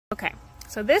Okay,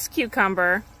 so this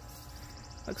cucumber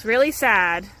looks really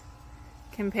sad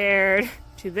compared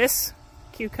to this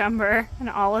cucumber and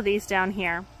all of these down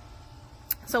here.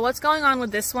 So what's going on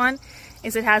with this one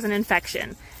is it has an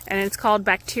infection, and it's called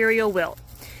bacterial wilt.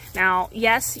 Now,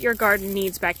 yes, your garden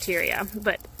needs bacteria,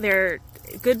 but they're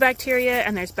good bacteria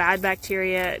and there's bad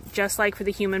bacteria. Just like for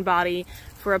the human body,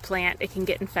 for a plant, it can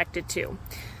get infected too.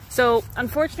 So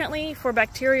unfortunately for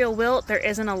bacterial wilt, there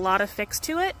isn't a lot of fix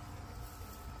to it,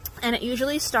 and it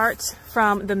usually starts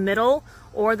from the middle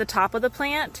or the top of the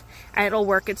plant, and it'll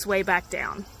work its way back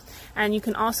down. And you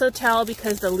can also tell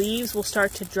because the leaves will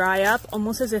start to dry up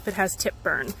almost as if it has tip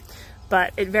burn,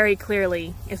 but it very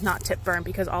clearly is not tip burn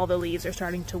because all the leaves are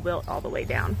starting to wilt all the way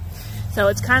down. So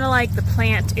it's kind of like the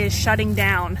plant is shutting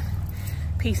down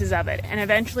pieces of it, and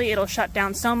eventually it'll shut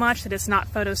down so much that it's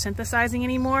not photosynthesizing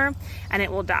anymore and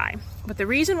it will die. But the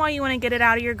reason why you want to get it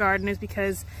out of your garden is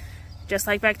because just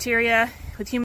like bacteria with human